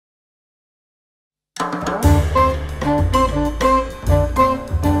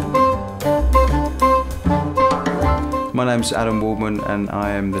My name's Anna Waldmann and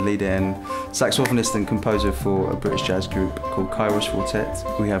I am the leader and saxophonist and composer for a British jazz group called Kairos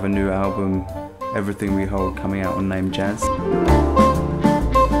 4tet. We have a new album, Everything We Hold, coming out on Naim Jazz.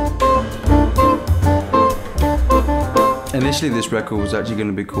 Initially this record was actually going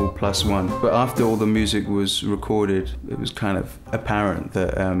to be called Plus One, but after all the music was recorded, it was kind of apparent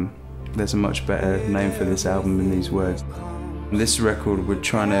that there's a much better name for this album than these words. This record, we're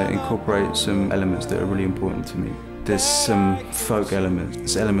trying to incorporate some elements that are really important to me. There's some folk elements,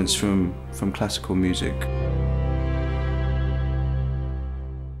 there's elements from classical music.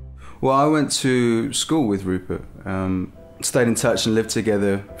 Well, I went to school with Rupert, stayed in touch and lived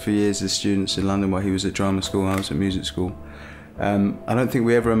together for years as students in London while he was at drama school and I was at music school. I don't think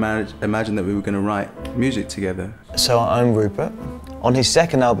we ever imagined that we were going to write music together. So I'm Rupert. On his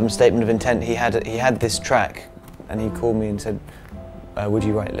second album, Statement of Intent, he had this track and he called me and said, would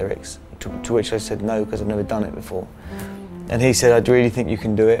you write lyrics? To which I said no, because I've never done it before. And he said, I really think you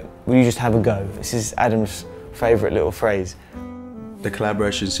can do it. Will you just have a go? This is Adam's favourite little phrase. The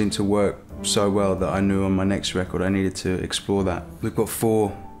collaboration seemed to work so well that I knew on my next record I needed to explore that. We've got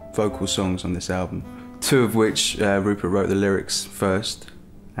 4 vocal songs on this album, 2 of which Rupert wrote the lyrics first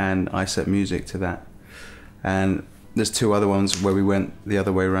and I set music to that. And there's 2 other ones where we went the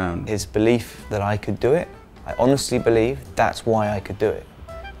other way around. His belief that I could do it, I honestly believe that's why I could do it.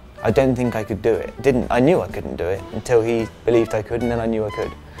 I don't think I could do it. I knew I couldn't do it until he believed I could, and then I knew I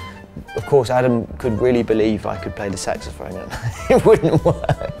could. Of course, Adam could really believe I could play the saxophone and it wouldn't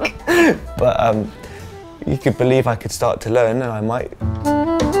work. But he could believe I could start to learn and I might.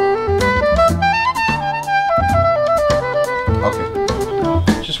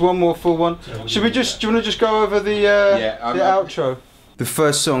 Okay. Just one more full one. Do you want to just go over the outro? The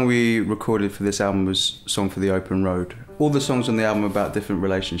first song we recorded for this album was Song for the Open Road. All the songs on the album are about different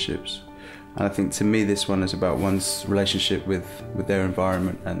relationships. And I think to me this one is about one's relationship with their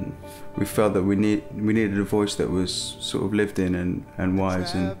environment, and we felt that we needed a voice that was sort of lived in and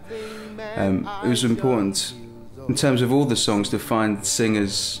wise, and it was important in terms of all the songs to find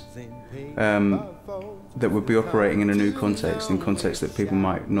singers that would be operating in a new context, in context that people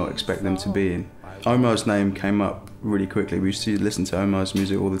might not expect them to be in. Omar's name came up really quickly. We used to listen to Omar's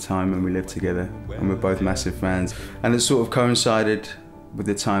music all the time when we lived together, and we're both massive fans. And it sort of coincided with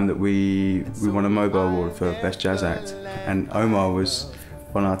the time that we won a MOJO award for Best Jazz Act, and Omar was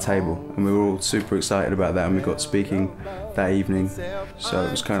on our table, and we were all super excited about that, and we got speaking that evening. So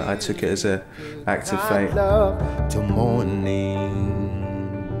it was kind of, I took it as an act of fate. Till morning.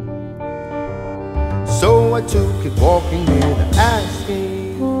 So I took it walking in and asking.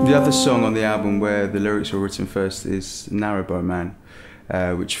 The other song on the album where the lyrics were written first is Narrowboat Man,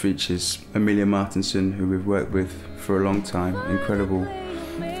 which features Emilia Martensson, who we've worked with for a long time, incredible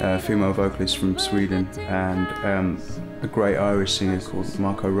female vocalist from Sweden, and a great Irish singer called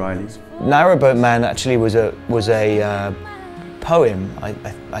Marc. Narrowboat Man actually was a poem,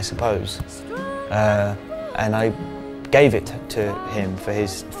 I suppose, and I gave it to him for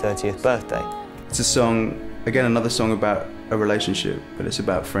his 30th birthday. It's a song, again another song about a relationship, but it's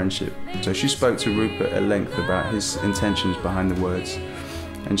about friendship. So she spoke to Rupert at length about his intentions behind the words,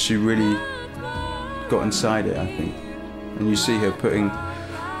 and she really got inside it, I think. And you see her putting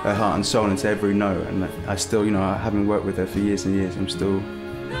her heart and soul into every note, and I still, you know, having worked with her for years and years, I'm still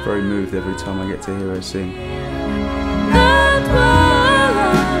very moved every time I get to hear her sing.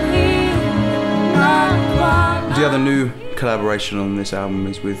 The other new collaboration on this album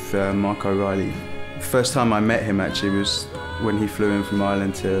is with Marc. The first time I met him actually was when he flew in from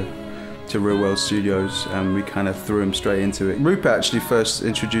Ireland to Real World Studios, and we kind of threw him straight into it. Rupert actually first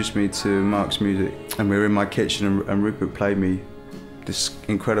introduced me to Marc's music, and we were in my kitchen and Rupert played me this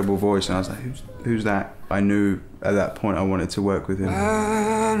incredible voice, and I was like, who's that? I knew at that point I wanted to work with him.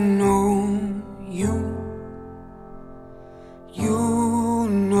 I know you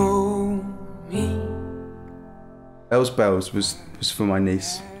know me. Bells Bells was for my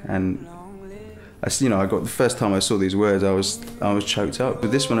niece, and I got the first time I saw these words, I was choked up.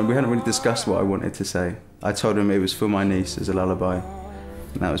 But this one, we hadn't really discussed what I wanted to say. I told him it was for my niece as a lullaby,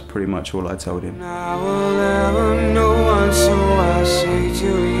 and that was pretty much all I told him. I will never know, so I say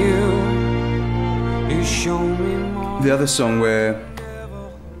to you, you show me more. The other song where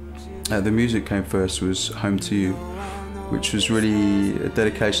the music came first was Home to You, which was really a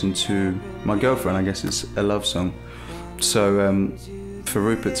dedication to my girlfriend. I guess it's a love song. So for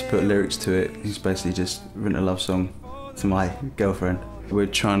Rupert to put lyrics to it, he's basically just written a love song to my girlfriend. We're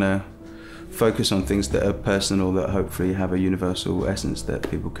trying to focus on things that are personal, that hopefully have a universal essence that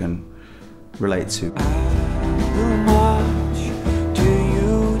people can relate to. How much do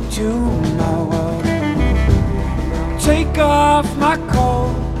you do my world? Take off my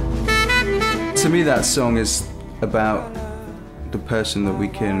coat. To me, that song is about the person that we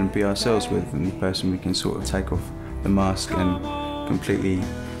can be ourselves with, and the person we can sort of take off the mask and completely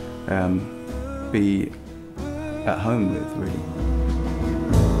be at home with, really.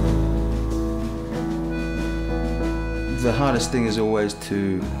 The hardest thing is always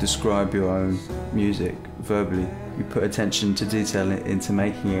to describe your own music verbally. You put attention to detail into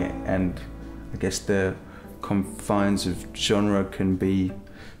making it, and I guess the confines of genre can be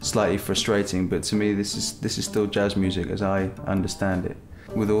slightly frustrating, but to me this is still jazz music as I understand it.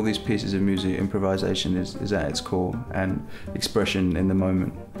 With all these pieces of music, improvisation is at its core, and expression in the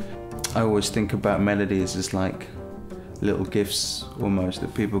moment. I always think about melodies as like little gifts almost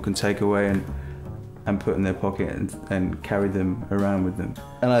that people can take away and put in their pocket and carry them around with them.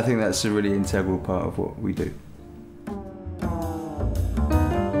 And I think that's a really integral part of what we do.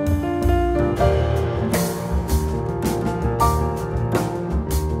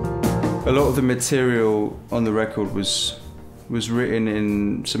 A lot of the material on the record was written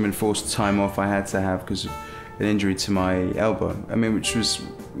in some enforced time off I had to have because of an injury to my elbow. I mean, which was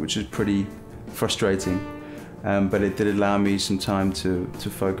pretty frustrating, but it did allow me some time to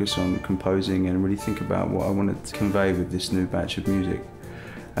focus on composing and really think about what I wanted to convey with this new batch of music.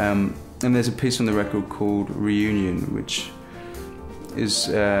 And there's a piece on the record called Reunion, which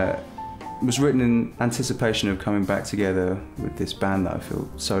was written in anticipation of coming back together with this band that I feel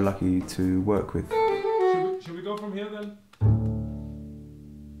so lucky to work with. Should we go from here then?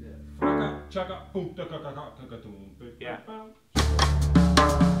 Yeah.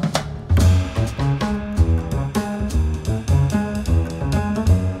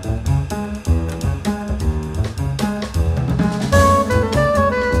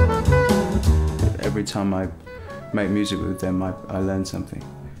 Every time I make music with them, I learn something.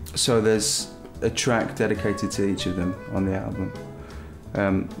 So there's a track dedicated to each of them on the album.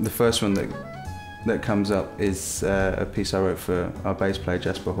 The first one that comes up is a piece I wrote for our bass player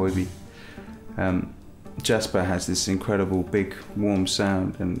Jasper Høiby. Jasper has this incredible big warm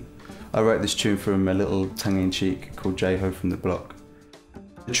sound, and I wrote this tune for him, a little tongue-in-cheek called J-Ho from the Block.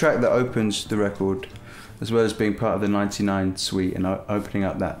 The track that opens the record, as well as being part of the 99 suite and opening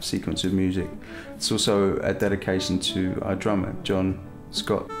up that sequence of music, it's also a dedication to our drummer, Jon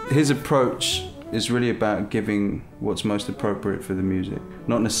Scott. His approach is really about giving what's most appropriate for the music,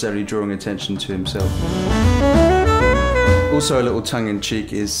 not necessarily drawing attention to himself. Also a little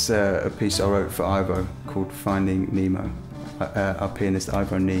tongue-in-cheek is a piece I wrote for Ivo called Finding Nemo. Our pianist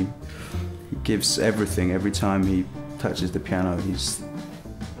Ivo Neame. He gives everything. Every time he touches the piano, he's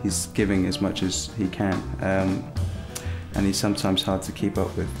giving as much as he can. And he's sometimes hard to keep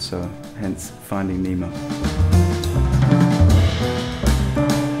up with, so hence Finding Nemo.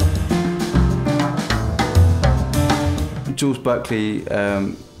 Jules Buckley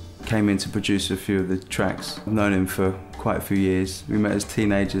came in to produce a few of the tracks. I've known him for quite a few years. We met as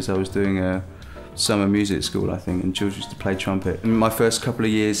teenagers. I was doing a summer music school, I think, and Jules used to play trumpet. In my first couple of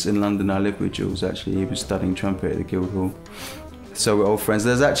years in London, I lived with Jules, actually. He was studying trumpet at the Guildhall. So we're old friends.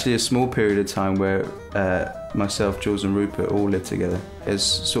 There's actually a small period of time where myself, Jules and Rupert all lived together. As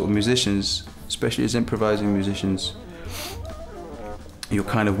sort of musicians, especially as improvising musicians, your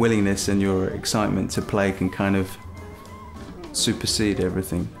kind of willingness and your excitement to play can kind of supersede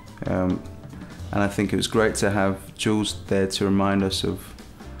everything. And I think it was great to have Jules there to remind us of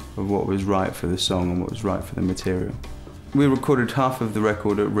what was right for the song and what was right for the material. We recorded half of the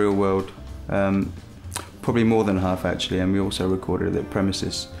record at Real World, probably more than half actually, and we also recorded it at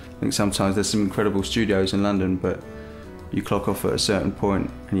Premises. I think sometimes there's some incredible studios in London, but you clock off at a certain point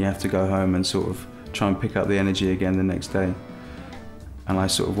and you have to go home and sort of try and pick up the energy again the next day. And I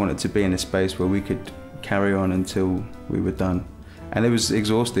sort of wanted to be in a space where we could carry on until we were done. And it was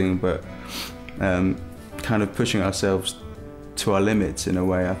exhausting, but kind of pushing ourselves to our limits in a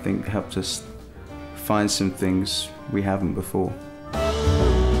way, I think helped us find some things we haven't before.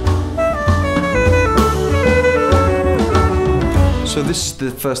 So this is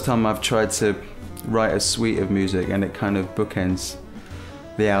the first time I've tried to write a suite of music, and it kind of bookends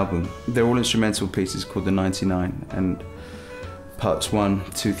the album. They're all instrumental pieces called the 99, and parts 1,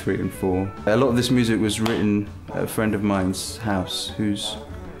 2, 3 and 4. A lot of this music was written at a friend of mine's house who's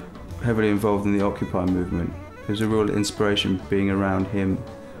heavily involved in the Occupy movement. There's a real inspiration being around him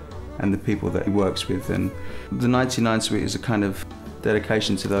and the people that he works with. And the 99 suite is a kind of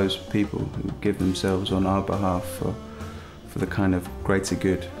dedication to those people who give themselves on our behalf for the kind of greater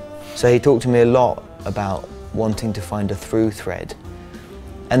good. So he talked to me a lot about wanting to find a through thread.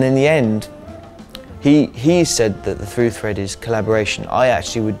 And in the end, He said that the through thread is collaboration. I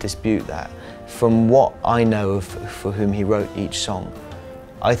actually would dispute that. From what I know of for whom he wrote each song,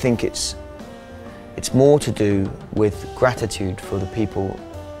 I think it's more to do with gratitude for the people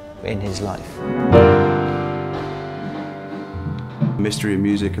in his life. The mystery of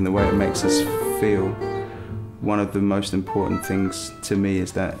music and the way it makes us feel, one of the most important things to me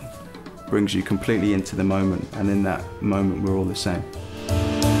is that it brings you completely into the moment, and in that moment we're all the same.